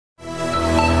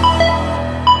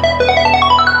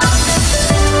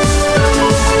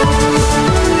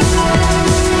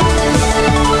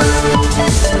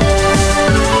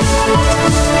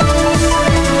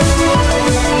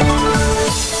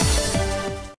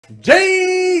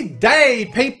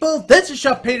G-Day, people! This is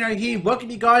Sharpino here, welcome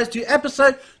you guys to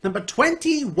episode number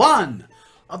 21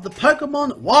 of the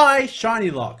Pokemon Y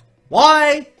Shiny Locke.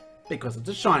 Why? Because it's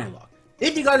a Shiny Locke.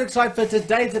 If you guys are excited for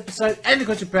today's episode, and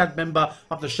because you're a proud member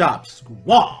of the Sharp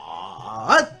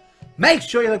Squad, make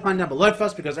sure you look my down below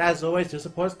first, because as always, your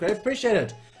support is greatly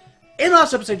appreciated. In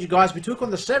last episode, you guys, we took on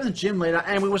the 7th gym leader,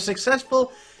 and we were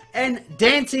successful in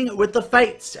dancing with the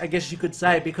fates, I guess you could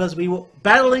say, because we were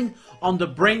battling on the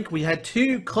brink. We had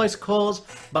 2 close calls,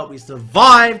 but we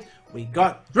survived, we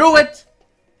got through it,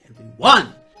 and we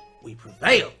won. We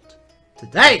prevailed.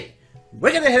 Today,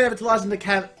 we're going to head over to Lysander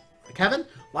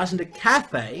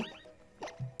Cafe,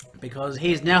 because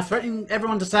he's now threatening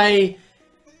everyone to say,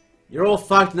 you're all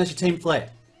fucked unless your team fled.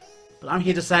 But I'm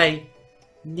here to say,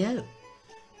 no.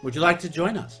 Would you like to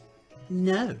join us?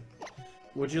 No.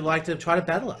 Would you like to try to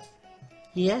battle us?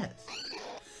 Yes.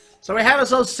 So we have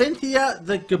ourselves Cynthia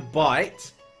the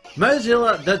Gabite,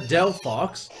 Mozilla the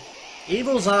Delphox,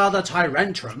 Evilzar the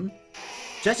Tyrantrum,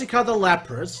 Jessica the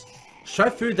Lapras,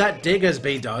 Shofu that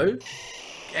Diggersby,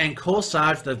 and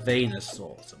Corsage the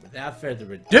Venusaur. So without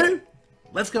further ado,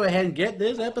 let's go ahead and get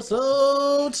this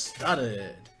episode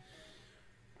started.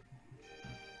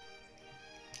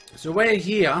 So we're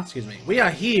here, we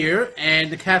are here, and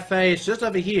the cafe is just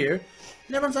over here.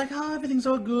 And everyone's like, oh, everything's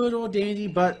all good, all dandy,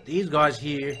 but these guys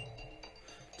here.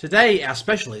 Today, our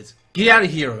special is, get out of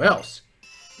here or else.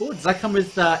 Oh, does that come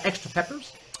with extra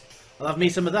peppers? I love me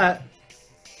some of that.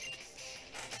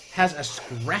 Has a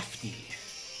Scrafty.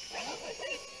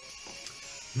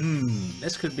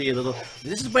 This could be a little...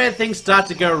 This is where things start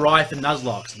to go right for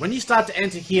Nuzlocke. When you start to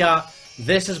enter here,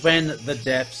 this is when the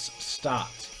deaths start.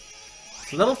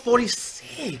 So level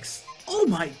 46. Oh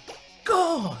my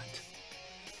god.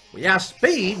 We have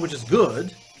speed, which is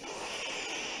good.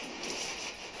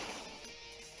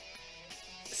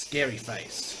 Scary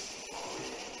face.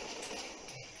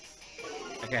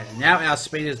 Okay, so now our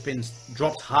speed has been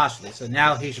dropped harshly, so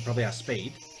now he should probably have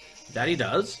speed. That he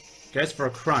does. Goes for a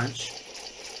crunch.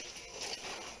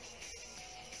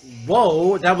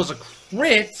 Whoa, that was a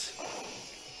crit!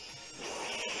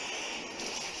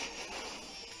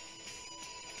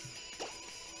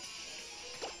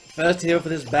 First heal for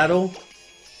this battle.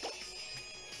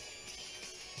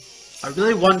 I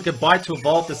really want Gabite to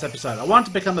evolve this episode. I want it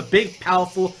to become a big,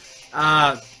 powerful,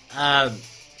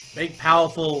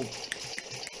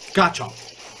 Garchomp.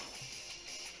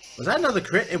 Was that another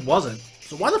crit? It wasn't.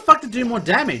 So why the fuck did it do more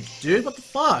damage, dude? What the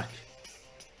fuck?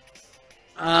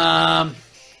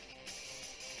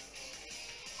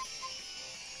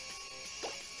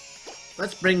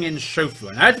 Let's bring in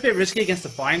Shofu. I know it's a bit risky against the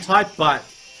Flying type, but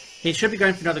he should be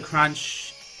going for another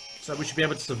crunch, so we should be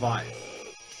able to survive.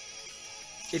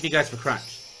 If he goes for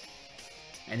crunch.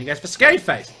 And he goes for scary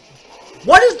face.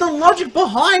 What is the logic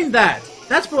behind that?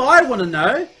 That's what I want to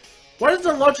know. What is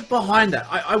the logic behind that?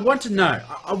 I want to know.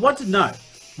 I want to know.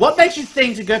 What makes you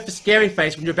think to go for scary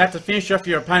face when you're about to finish off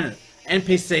your opponent?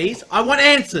 NPCs? I want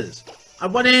answers. I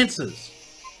want answers.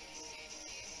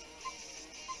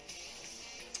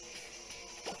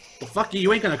 Well, fuck you.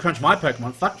 You ain't gonna crunch my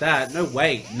Pokemon. Fuck that. No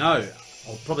way. No.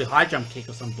 I'll probably high jump kick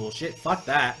or some bullshit. Fuck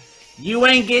that. You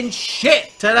ain't getting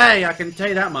shit today, I can tell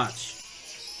you that much.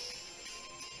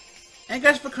 And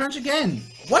goes for crunch again.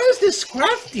 What is this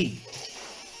Scrafty?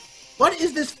 What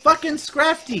is this fucking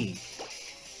Scrafty?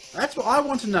 That's what I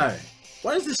want to know.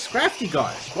 What is this Scrafty,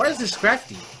 guys? What is this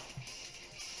Scrafty?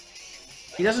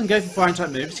 He doesn't go for fire type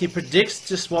moves. He predicts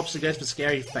to swaps and goes for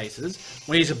scary faces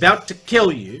when he's about to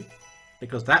kill you.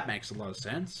 Because that makes a lot of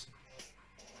sense.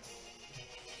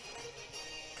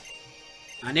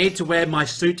 I need to wear my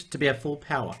suit to be at full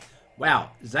power. Wow,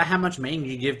 is that how much meaning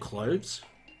you give clothes?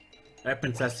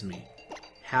 Open sesame.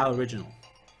 How original.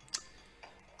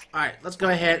 Alright, let's go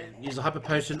ahead and use a Hyper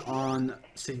Potion on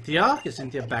Cynthia. Get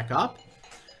Cynthia back up.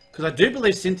 Because I do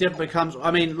believe Cynthia becomes...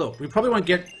 I mean, look, we probably won't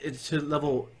get it to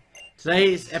level...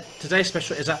 Today's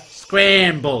special is a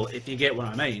scramble, if you get what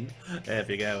I mean. If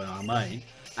you get what I mean.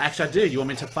 Actually, I do. You want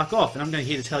me to fuck off? And I'm going to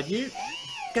here to tell you,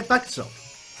 get back yourself.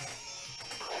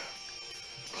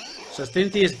 So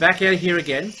Cynthia is back out of here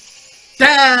again.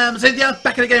 Damn, Cynthia!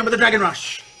 Back in again with a Dragon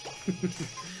Rush!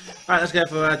 Alright, let's go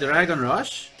for a Dragon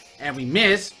Rush. And we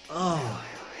miss. Oh.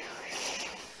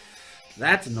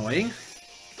 That's annoying.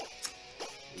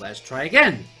 Let's try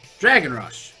again. Dragon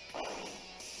Rush.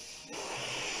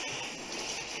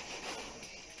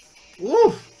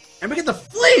 Ooh! And we get the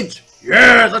flinch!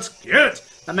 Yeah, let's get it!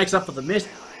 That makes up for the miss.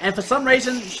 And for some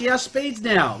reason, she has speeds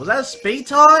now. Was that a speed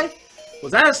tie?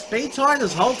 Was that a speed tie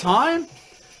this whole time?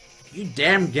 You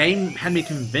damn game had me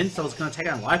convinced I was going to take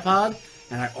out Lipard,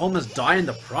 and I almost died in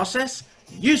the process?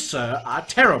 You, sir, are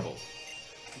terrible.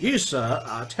 You, sir,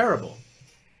 are terrible.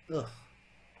 Ugh.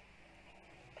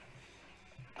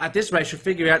 At this rate, should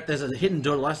figure out there's a hidden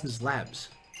door to LYSANDRE'S labs.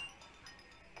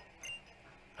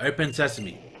 Open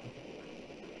sesame.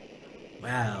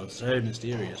 Wow, so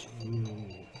mysterious.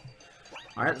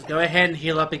 Alright, let's go ahead and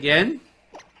heal up again.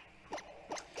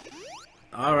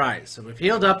 Alright, so we've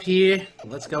healed up here.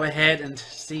 Let's go ahead and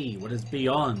see what is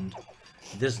beyond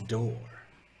this door.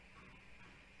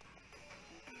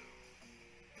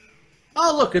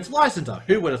 Oh look, it's Lysandre.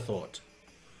 Who would have thought?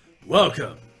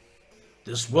 Welcome.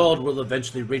 This world will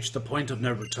eventually reach the point of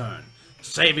no return.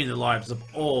 Saving the lives of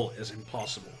all is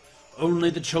impossible. Only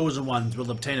the chosen ones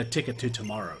will obtain a ticket to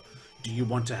tomorrow. Do you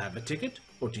want to have a ticket,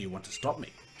 or do you want to stop me?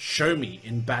 Show me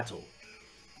in battle.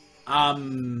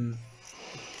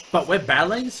 But we're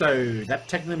battling, so that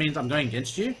technically means I'm going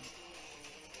against you.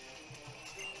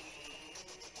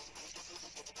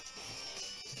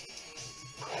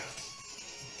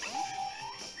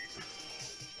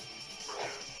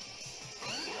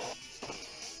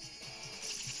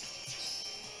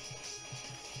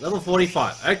 Level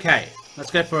 45. Okay, let's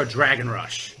go for a Dragon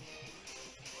Rush.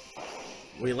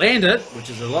 We landed, which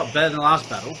is a lot better than the last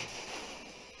battle.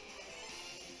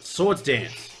 Swords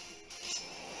Dance.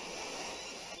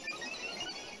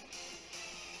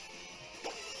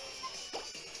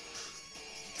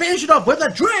 Finish it off with a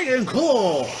Dragon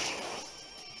Claw!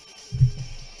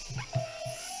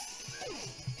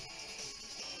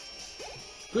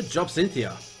 Good job,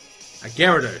 Cynthia. A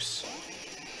Gyarados.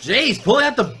 Jeez, pulling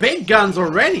out the big guns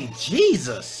already!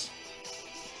 Jesus!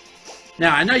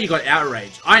 Now, I know you got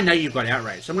Outrage. I know you've got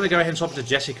Outrage. So I'm going to go ahead and swap it to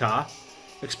Jessica.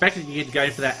 Expecting you to go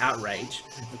for that Outrage.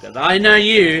 Because I know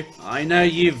you. I know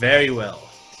you very well.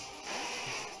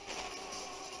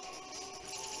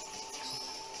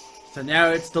 So now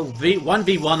it's the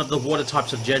 1v1 of the water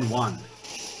types of Gen 1.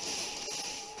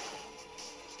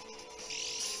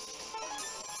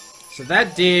 So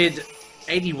that did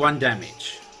 81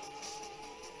 damage.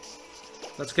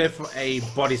 Let's go for a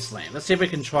Body Slam. Let's see if we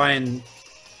can try and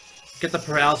get the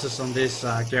paralysis on this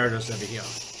Gyarados over here.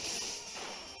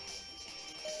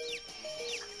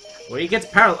 Well, he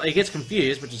gets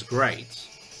confused, which is great.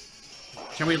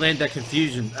 Can we land that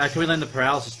confusion? Can we land the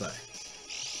paralysis though?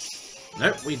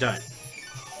 Nope, we don't.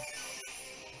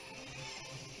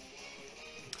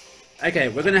 Okay,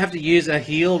 we're going to have to use a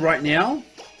heal right now.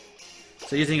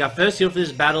 So using our first heal for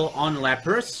this battle on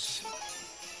Lapras.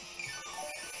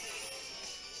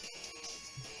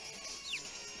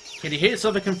 Can you hit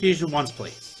yourself a confusion once,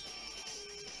 please?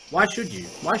 Why should you?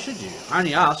 Why should you? I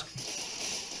only ask.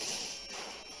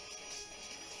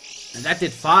 And that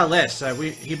did far less, so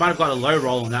he might have got a low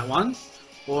roll on that one.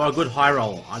 Or a good high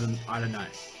roll. I don't know.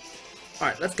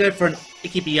 Alright, let's go for an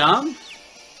Ikibiam.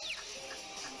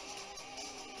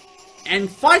 And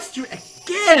fights through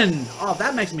again! Oh,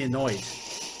 that makes me annoyed.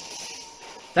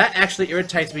 That actually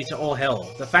irritates me to all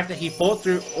hell. The fact that he fought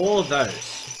through all of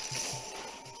those.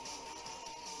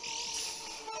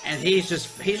 And he's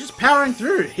just powering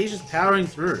through. He's just powering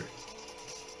through.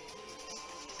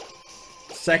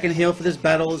 Second heal for this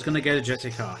battle is going to go to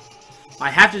Jessica. I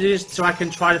have to do this so I can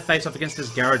try to face off against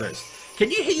this Gyarados.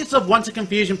 Can you hit yourself once in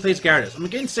confusion, please, Gyarados? I'm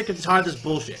getting sick and tired of this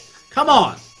bullshit. Come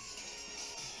on!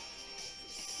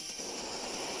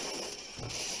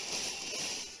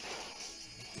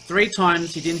 Three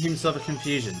times he didn't hit himself a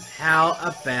confusion. How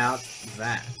about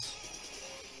that?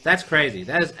 That's crazy.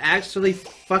 That is actually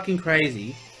fucking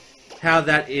crazy how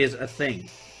that is a thing.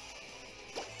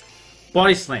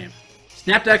 Body Slam.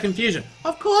 Snapped out confusion.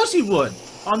 Of course he would!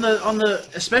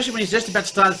 Especially when he's just about to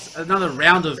start another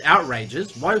round of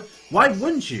outrages. Why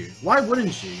wouldn't you? Why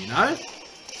wouldn't you, you know?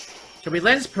 Can we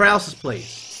land this paralysis,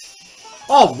 please?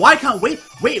 Oh, why can't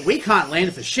we can't land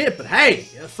it for shit, but hey,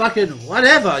 fucking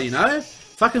whatever, you know?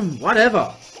 Fucking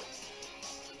whatever.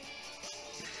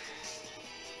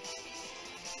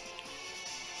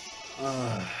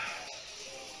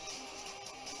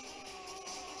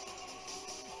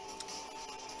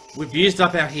 We've used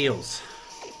up our heals.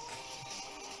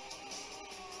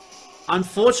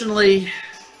 Unfortunately,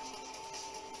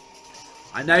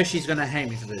 I know she's gonna hate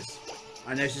me for this.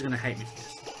 I know she's gonna hate me for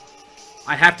this.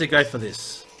 I have to go for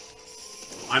this.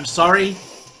 I'm sorry.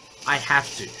 I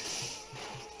have to.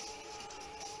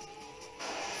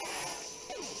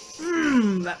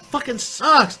 That fucking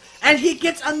sucks. And he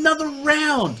gets another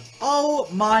round. Oh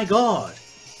my god.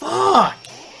 Fuck.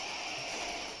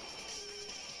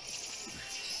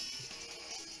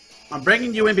 I'm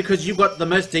bringing you in because you've got the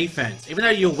most defense. Even though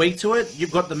you're weak to it,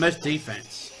 you've got the most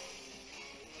defense.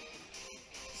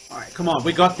 Alright, come on.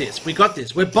 We got this. We got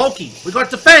this. We're bulky. We got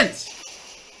defense.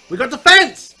 We got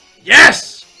defense.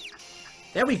 Yes.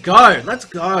 There we go. Let's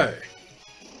go.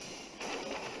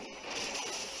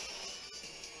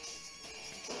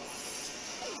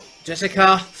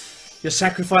 Jessica, your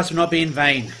sacrifice will not be in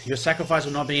vain. Your sacrifice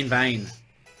will not be in vain.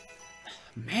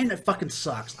 Man, that fucking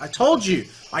sucks. I told you.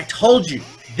 I told you.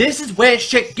 This is where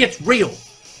shit gets real.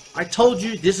 I told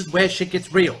you this is where shit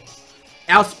gets real.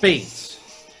 Outspeeds.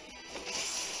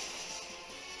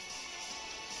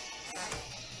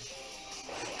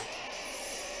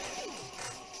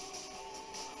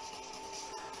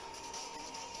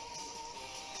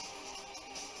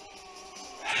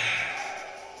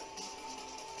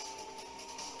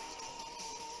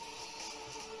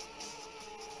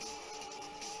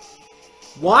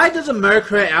 Why does a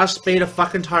Murkrow outspeed a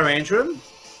fucking Tyrantrum?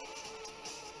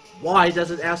 Why does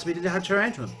it outspeed a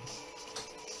Tyrantrum?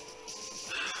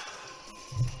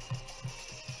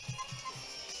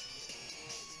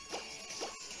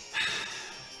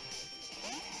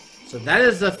 So that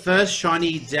is the first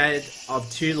shiny dead of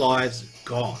 2 lives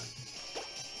gone.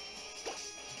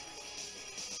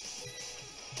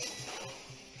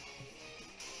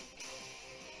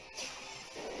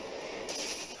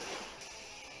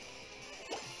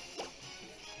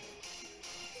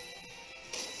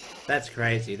 That's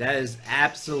crazy. That is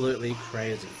absolutely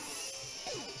crazy.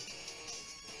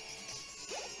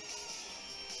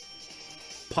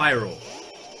 Pyro.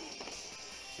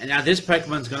 And now this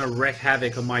Pokemon's gonna wreak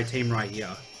havoc on my team right here.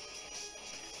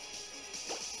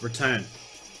 Return.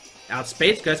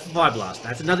 Outspeed goes for Fire Blast.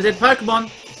 That's another dead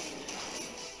Pokemon.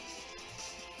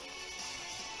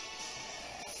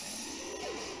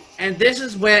 And this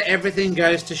is where everything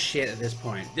goes to shit at this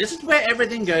point. This is where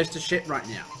everything goes to shit right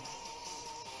now.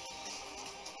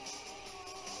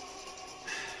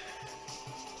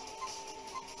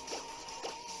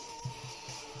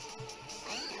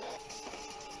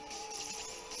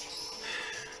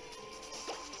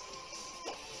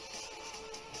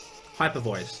 Hyper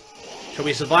Voice. Can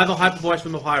we survive a Hyper Voice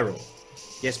from a Hyrule?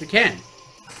 Yes, we can.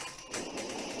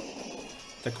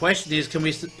 The question is, can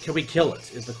we kill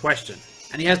it? Is the question.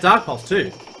 And he has Dark Pulse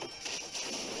too.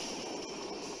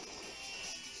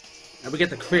 And we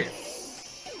get the crit.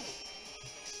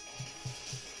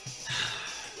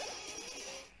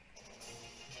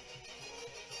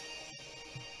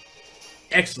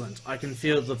 Excellent. I can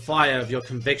feel the fire of your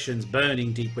convictions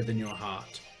burning deep within your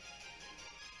heart.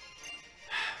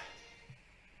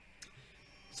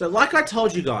 So like I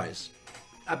told you guys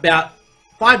about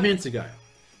 5 minutes ago,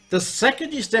 the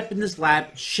second you step in this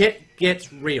lab, shit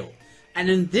gets real. And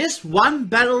in this one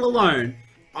battle alone,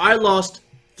 I lost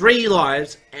 3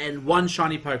 lives and 1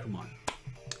 shiny Pokemon.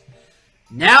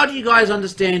 Now do you guys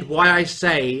understand why I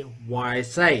say,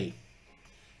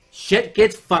 shit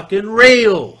gets fucking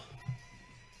real.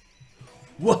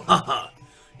 Wahaha!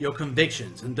 Your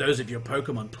convictions and those of your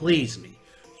Pokemon please me.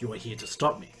 You are here to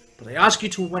stop me, but I ask you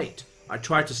to wait. I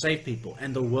tried to save people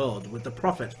and the world with the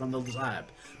profit from the lab,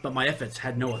 but my efforts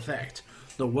had no effect.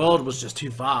 The world was just too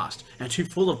vast and too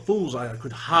full of fools I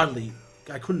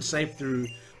couldn't save through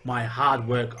my hard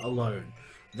work alone.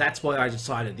 That's why I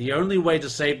decided the only way to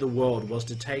save the world was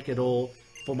to take it all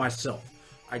for myself.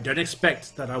 I don't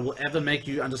expect that I will ever make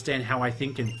you understand how I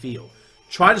think and feel.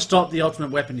 Try to stop the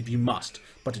ultimate weapon if you must,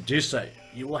 but to do so,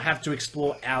 you will have to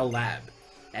explore our lab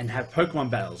and have Pokemon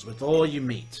battles with all you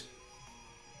meet.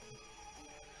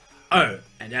 Oh,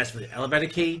 and as for the elevator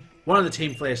key, one of the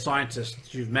Team Flare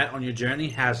scientists you've met on your journey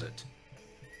has it.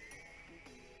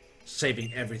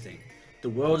 Saving everything. The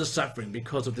world is suffering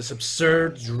because of this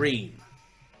absurd dream.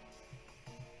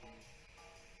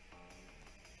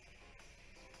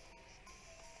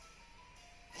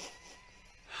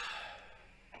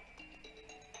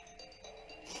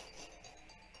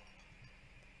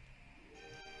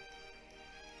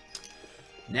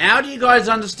 Now do you guys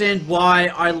understand why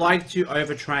I like to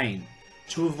overtrain?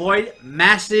 To avoid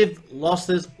massive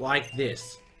losses like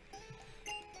this.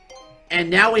 And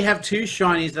now we have 2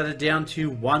 shinies that are down to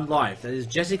 1 life. That is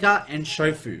Jessica and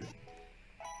Shofu.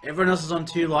 Everyone else is on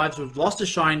 2 lives. We've lost a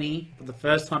shiny for the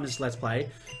first time in this Let's Play.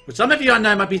 But some of you I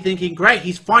know might be thinking, great,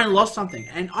 he's finally lost something.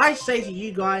 And I say to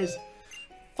you guys,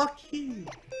 fuck you.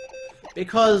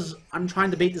 Because I'm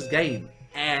trying to beat this game.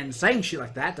 And saying shit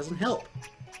like that doesn't help.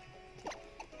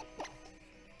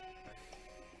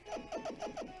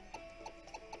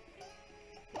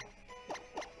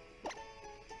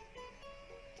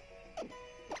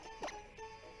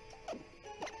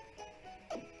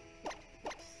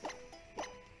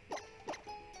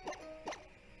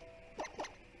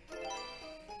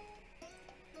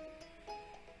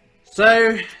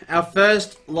 So, our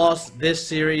first loss this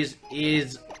series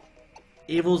is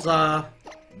Evilzar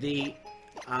the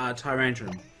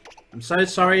Tyrantrum. I'm so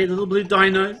sorry, little blue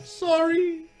dino.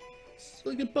 Sorry.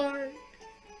 So goodbye.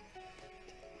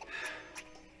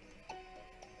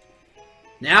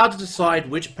 Now to decide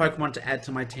which Pokemon to add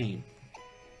to my team.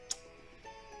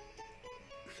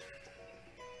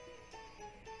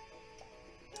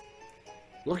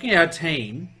 Looking at our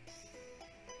team,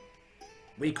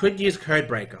 we could use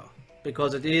Codebreaker,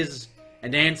 because it is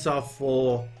an answer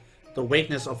for the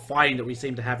weakness of fighting that we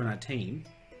seem to have in our team.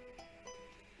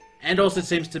 And also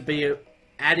seems to be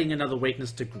adding another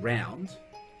weakness to ground.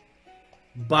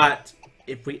 But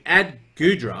if we add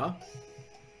Goodra,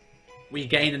 we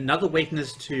gain another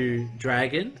weakness to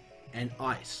dragon and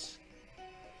ice.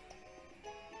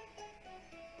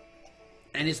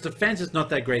 And its defense is not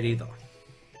that great either.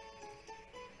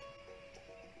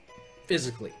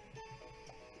 Physically.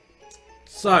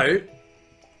 So,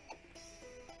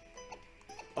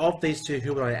 of these two,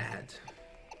 who would I add?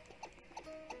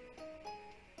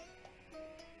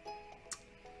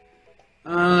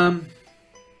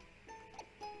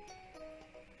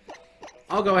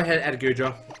 I'll go ahead and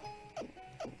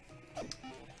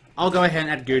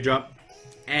add Goodra.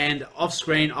 And off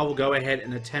screen, I will go ahead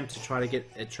and attempt to try to get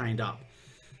it trained up.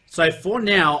 So for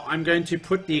now, I'm going to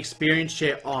put the experience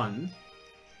share on,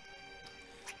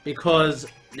 because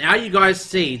now you guys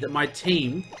see that my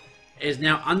team is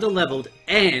now underleveled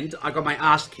and I got my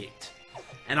ass kicked.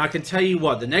 And I can tell you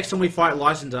what, the next time we fight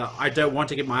Lysander, I don't want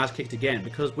to get my ass kicked again,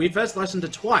 because we versed Lysander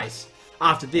twice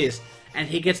after this, and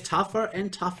he gets tougher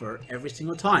and tougher every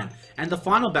single time. And the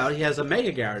final battle, he has a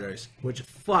Mega Gyarados, which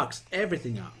fucks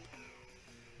everything up.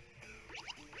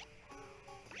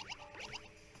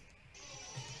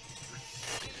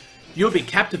 You'll be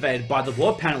captivated by the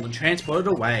war panel and transported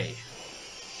away.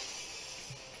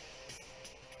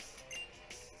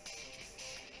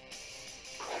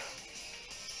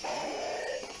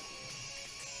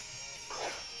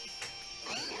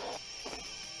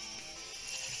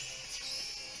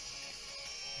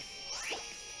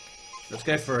 Let's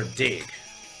go for a dig.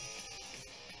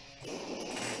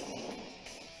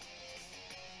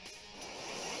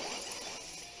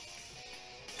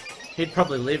 He'd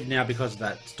probably live now because of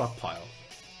that stockpile.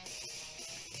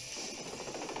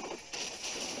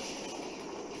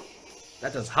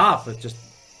 That does half with just...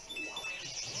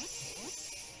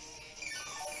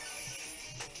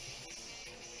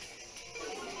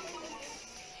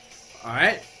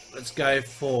 Alright, let's go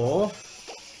for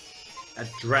a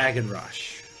Dragon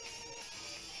Rush.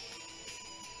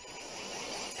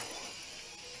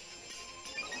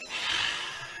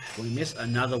 We miss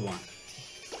another one.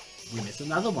 We miss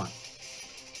another one.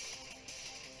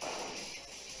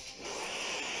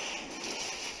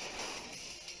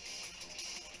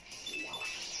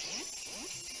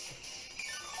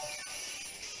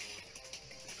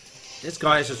 This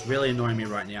guy is just really annoying me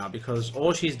right now, because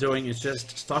all she's doing is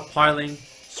just stockpiling,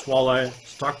 swallow,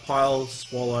 stockpile,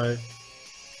 swallow.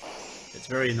 It's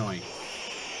very annoying.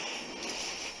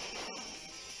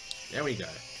 There we go.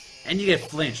 And you get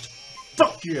flinched.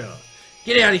 Fuck you!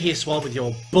 Get out of here, Swallow, with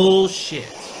your bullshit.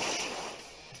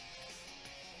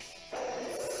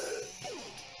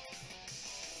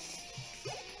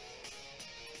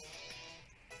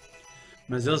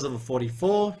 Mozilla's level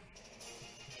 44.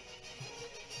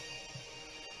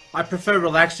 I prefer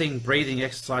relaxing breathing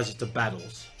exercises to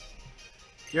battles.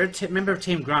 If you're a member of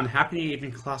Team Grunt, how can you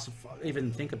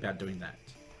even think about doing that?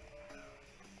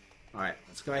 Alright,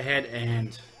 let's go ahead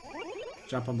and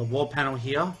jump on the wall panel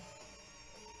here.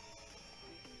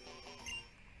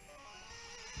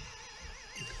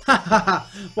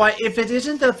 Why, if it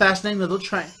isn't the fascinating little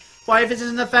train... Why, if it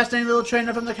isn't the fascinating little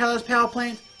trainer from the Kalos power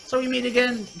plant, so we meet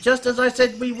again, just as I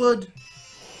said we would.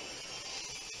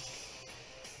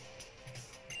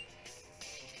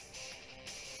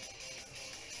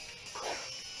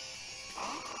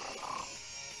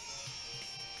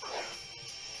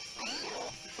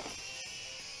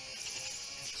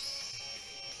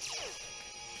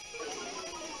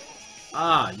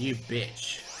 Ah, you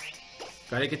bitch.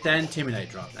 Gotta get that Intimidate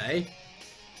drop, eh?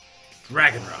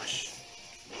 Dragon Rush.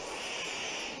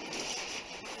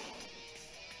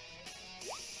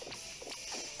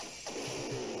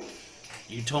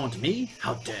 You taunt me?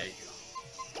 How dare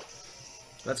you?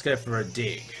 Let's go for a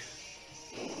dig.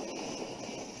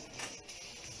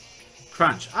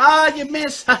 Crunch. Ah, you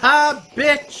miss! Haha,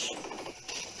 bitch!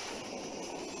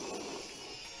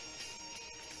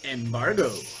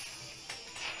 Embargo.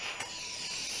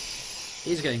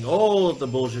 He's getting all of the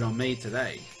bullshit on me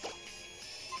today.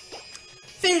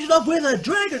 Finish it off with a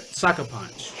Dragon Sucker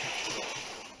Punch.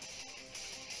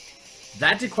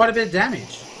 That did quite a bit of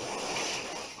damage.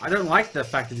 I don't like the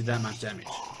fact that it did that much damage.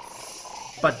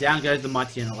 But down goes the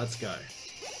Mighty Unit, let's go.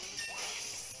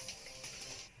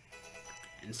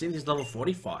 And Cynthia's level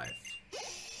 45.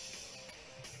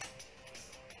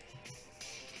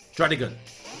 Druddigon.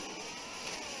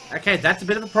 Okay, that's a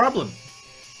bit of a problem.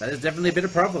 That is definitely a bit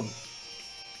of a problem.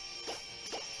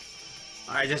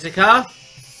 Alright, Jessica.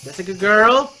 Jessica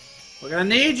girl. We're gonna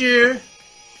need you.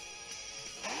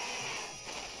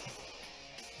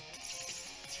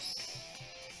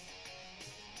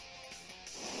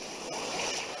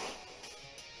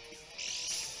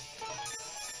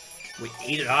 We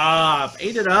eat it up!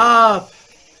 Eat it up!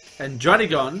 And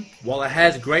Druddigon, while it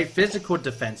has great physical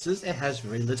defenses, it has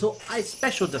very little ice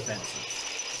special defenses.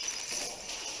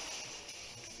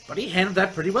 But he handled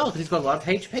that pretty well because he's got a lot of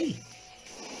HP.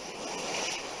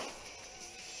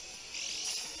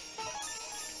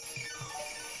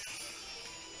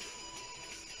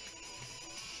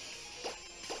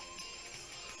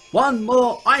 One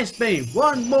more ice beam!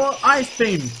 One more ice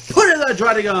beam! Put it in the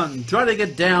Druddigon!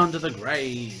 Druddigon down to the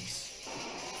graves.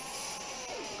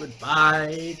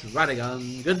 Goodbye,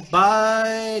 Druddigon.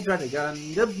 Goodbye,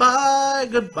 Druddigon. Goodbye,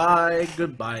 goodbye,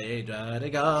 goodbye,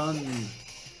 Druddigon.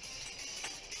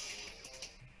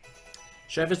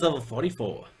 Chauffeur's level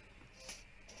 44.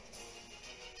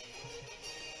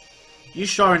 You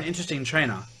sure are an interesting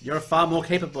trainer. You're far more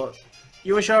capable.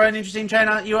 You are sure an interesting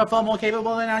trainer. You are far more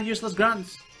capable than our useless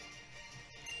grunts.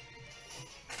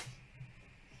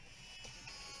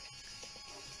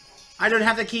 I don't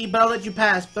have the key, but I'll let you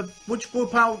pass. But which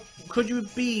power could you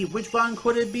be? Which one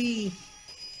could it be?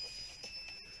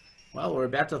 Well, we're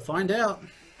about to find out.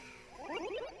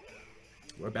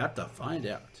 We're about to find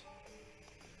out.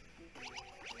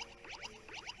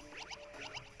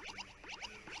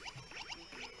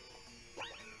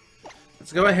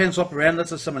 Let's go ahead and swap around.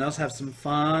 Let's let someone else have some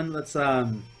fun. Let's let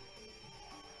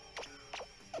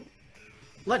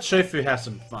Shofu have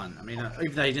some fun. I mean,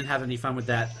 even though he didn't have any fun with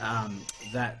that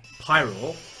that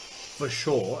Pyroar, for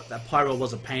sure. That Pyroar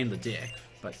was a pain in the dick,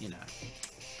 but you know,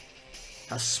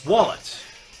 a Swalot.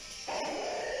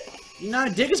 You know,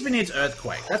 Diggersby needs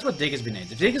Earthquake. That's what Diggersby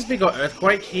needs. If Diggersby got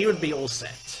Earthquake, he would be all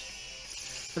set.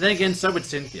 But then again, so would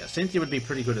Cynthia. Cynthia would be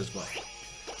pretty good as well.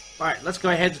 Alright, let's go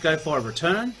ahead and go for a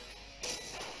return.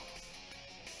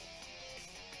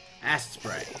 Acid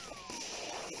Spray.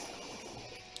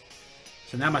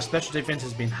 So now my special defense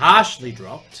has been harshly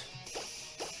dropped.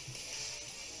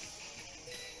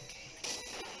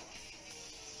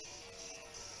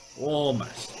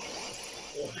 Almost.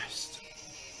 Almost.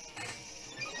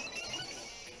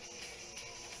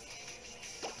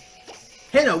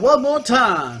 Hit it one more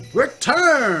time.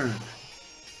 Return.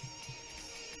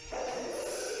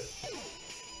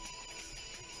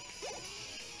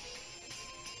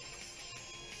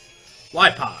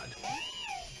 Lipod.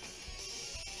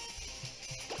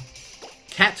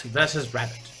 Cat versus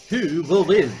rabbit. Who will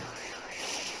win?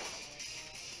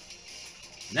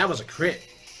 And that was a crit.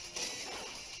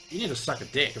 You need to suck a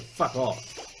dick and fuck off.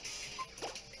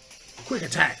 Quick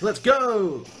attack, let's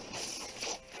go!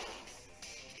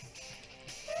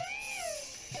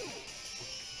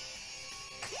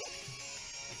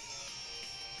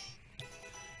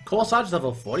 Core Sarge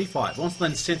level 45. Wants to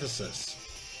learn Synthesis.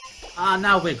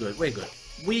 No, we're good, we're good.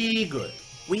 We good.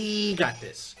 We got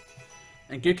this.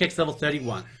 And Gookek's level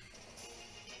 31.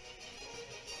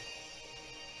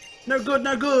 No good,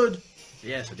 no good!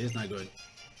 Yes, it is no good.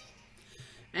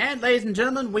 And ladies and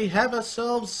gentlemen, we have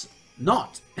ourselves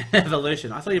not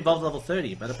evolution. I thought he evolved level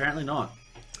 30, but apparently not.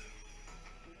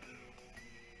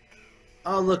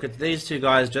 Oh look, it's these two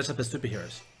guys dressed up as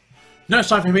superheroes. No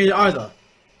sign from me either.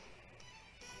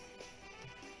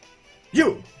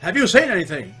 You! Have you seen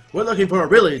anything? We're looking for a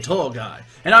really tall guy.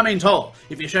 And I mean tall.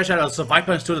 If you stretch out a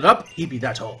Surviper and stood it up, he'd be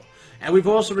that tall. And we've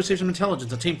also received some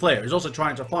intelligence. A Team Player is also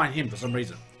trying to find him for some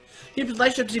reason. His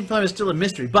relationship to Team Player is still a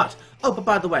mystery, but... Oh, but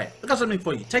by the way, I got something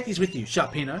for you. Take these with you,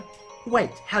 Sharpino.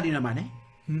 Wait, how do you know my name?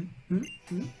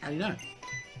 How do you know?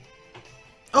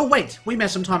 Oh wait, we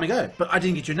met some time ago, but I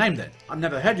didn't get your name then. I've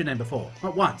never heard your name before.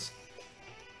 Not once.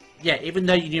 Yeah, even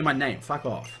though you knew my name. Fuck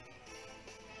off.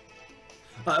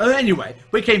 Anyway,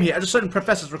 we came here at a certain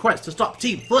professor's request to stop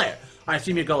Team Flare. I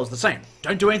assume your goal is the same.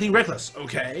 Don't do anything reckless,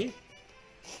 okay?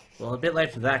 Well, a bit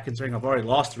late for that, considering I've already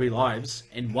lost 3 lives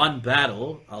in one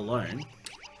battle alone.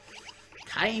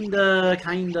 Kinda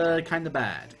bad. Kinda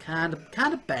bad.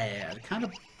 Kinda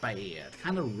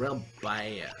real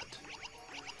bad.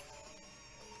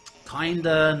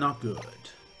 Kinda not good.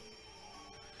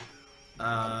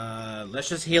 Let's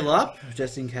just heal up,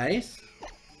 just in case.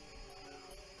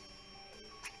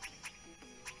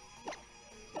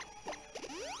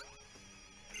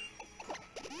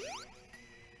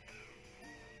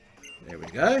 There we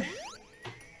go.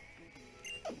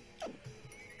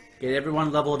 Get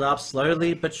everyone leveled up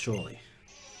slowly but surely.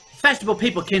 fashionable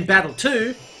people can battle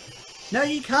too. No,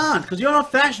 you can't, because you're not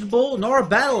fashionable nor a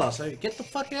battler, so get the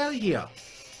fuck out of here.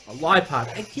 A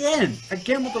Lipard.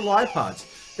 Again with the Lipards.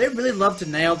 They really love to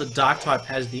nail the Dark type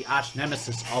as the arch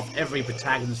nemesis of every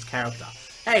protagonist character.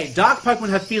 Hey, Dark Pokemon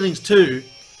have feelings too.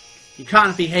 You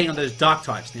can't be hating on those Dark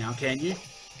types now, can you?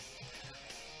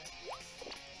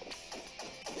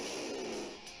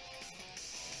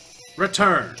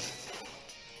 Return.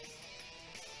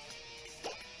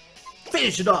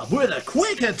 Finish it off with a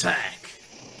quick attack.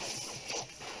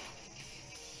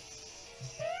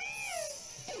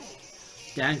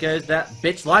 Down goes that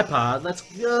bitch Lipard. Let's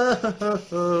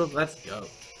go. Let's go.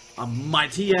 A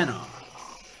mighty NR.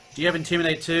 Do you have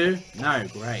Intimidate too? No,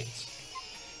 great.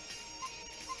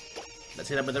 Let's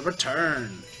hit up with a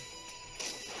return.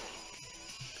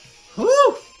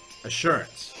 Whoo!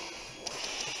 Assurance.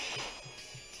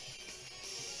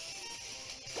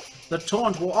 The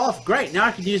taunt wore off. Great, now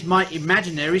I can use my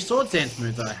imaginary Sword Dance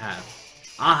move that I have.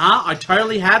 Uh-huh, I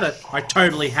totally have it. I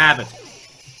totally have it.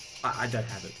 I don't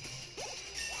have it.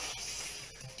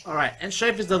 Alright, and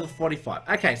Shape is level 45.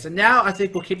 Okay, so now I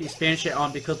think we'll keep the expansion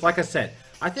on because, like I said,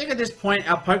 I think at this point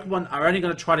our Pokemon are only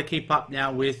going to try to keep up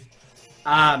now with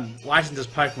LYSANDRE'S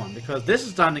Pokemon because this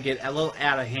is starting to get a little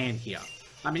out of hand here.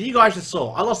 I mean, you guys just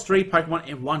saw, I lost 3 Pokemon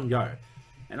in one go.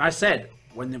 And I said,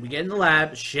 when we get in the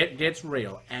lab, shit gets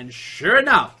real. And sure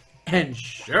enough,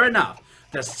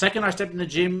 the second I stepped in the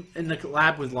gym, in the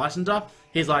lab with LYSANDRE,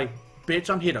 he's like, bitch,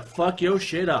 I'm here to fuck your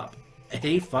shit up.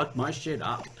 He fucked my shit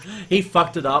up. He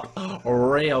fucked it up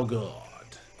real good.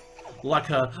 Like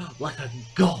a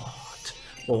god.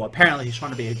 Well, apparently he's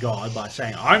trying to be a god by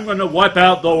saying, I'm gonna wipe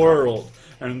out the world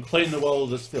and clean the world of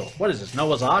this filth. What is this,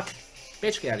 Noah's Ark?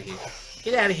 Bitch, get out of here.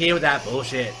 Get out of here with that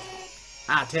bullshit.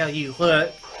 I tell you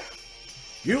what.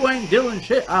 You ain't doing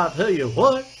shit, I'll tell you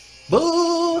what.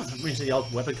 Boo! We see the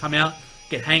ultimate weapon come out.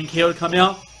 Get Hang killed come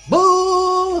out.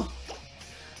 Boo!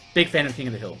 Big fan of King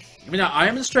of the Hill. I mean, I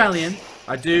am Australian.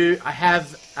 I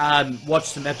have watched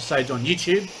some episodes on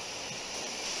YouTube,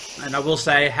 and I will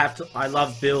say I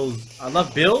love Bill,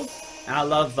 and I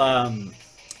love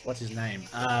what's his name?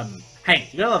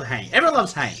 Hank. You gotta love Hank. Everyone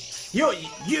loves Hank.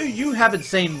 You haven't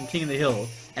seen King of the Hill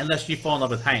unless you fall in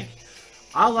love with Hank.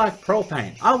 I like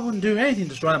propane. I wouldn't do anything to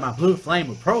destroy my blue flame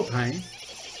with propane.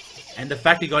 And the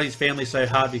fact he got his family so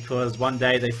hard because one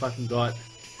day they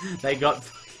got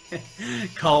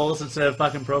coals instead of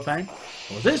fucking propane.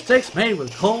 Well, this takes me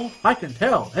with coal. I can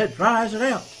tell. It dries it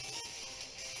out.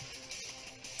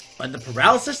 And the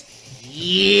paralysis?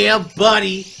 Yeah,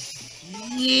 buddy.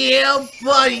 Yeah,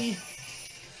 buddy.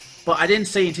 But I didn't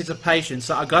see anticipation,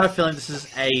 so I got a feeling this is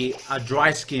a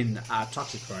dry skin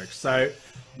Toxicroak. So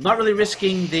I'm not really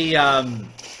risking the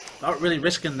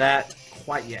that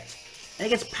quite yet. And it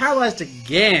gets paralyzed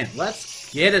again.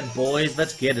 Let's get it, boys.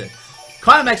 Let's get it.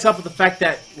 Kind of makes up for the fact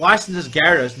that LYSANDRE'S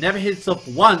Gyarados never hit itself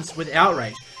once with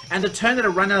Outrage. And the turn that it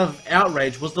ran out of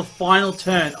Outrage was the final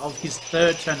turn of his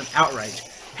 3rd turn of Outrage.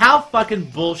 How fucking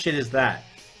bullshit is that?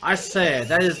 I said,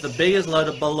 that is the biggest load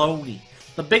of baloney.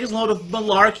 The biggest load of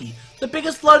malarkey. The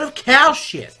biggest load of cow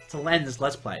shit to land this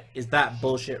Let's Play. Is that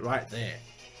bullshit right there.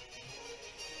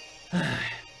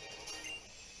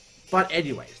 But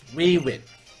anyways, we win.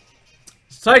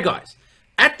 So guys,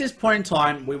 at this point in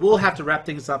time, we will have to wrap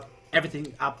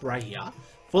everything up right here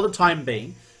for the time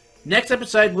being. Next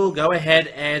episode, we'll go ahead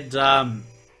and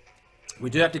we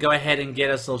do have to go ahead and get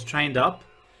ourselves trained up,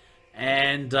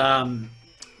 and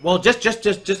well, just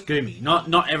Goomy,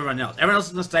 not everyone else. Everyone else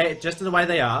is gonna stay just in the way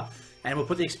they are, and we'll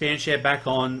put the experience share back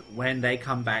on when they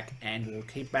come back, and we'll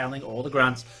keep battling all the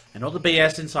grunts and all the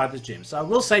BS inside this gym. So I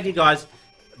will say to you guys,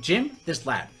 this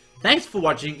lab. Thanks for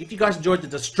watching. If you guys enjoyed the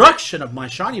destruction of my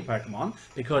shiny Pokemon,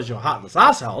 because you're heartless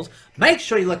assholes, make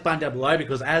sure you like the button down below,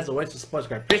 because as always, the support is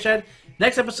great appreciated.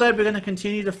 Next episode, we're going to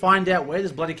continue to find out where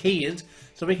this bloody key is,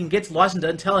 so we can get to LYSANDRE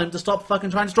and tell him to stop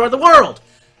fucking trying to destroy the world.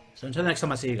 So until next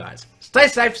time I see you guys, stay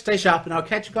safe, stay sharp, and I'll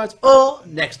catch you guys all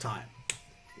next time.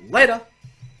 Later.